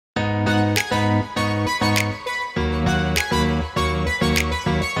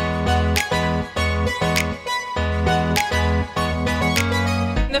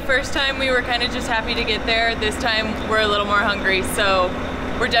first time we were kind of just happy to get there. This time we're a little more hungry, so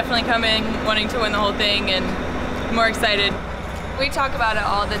we're definitely coming wanting to win the whole thing and more excited. We talk about it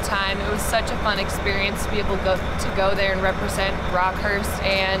all the time. It was such a fun experience to be able to go there and represent Rockhurst,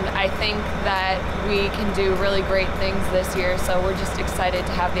 and I think that we can do really great things this year, so we're just excited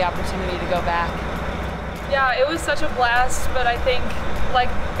to have the opportunity to go back. Yeah, it was such a blast, but I think, like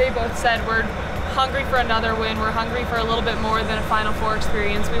they both said, we're hungry for another win. We're hungry for a little bit more than a Final Four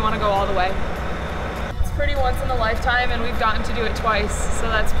experience. We want to go all the way. It's pretty once in a lifetime, and we've gotten to do it twice, so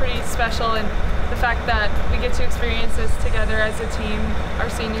that's pretty special. And the fact that we get to experience this together as a team our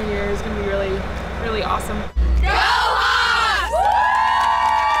senior year is going to be really, really awesome.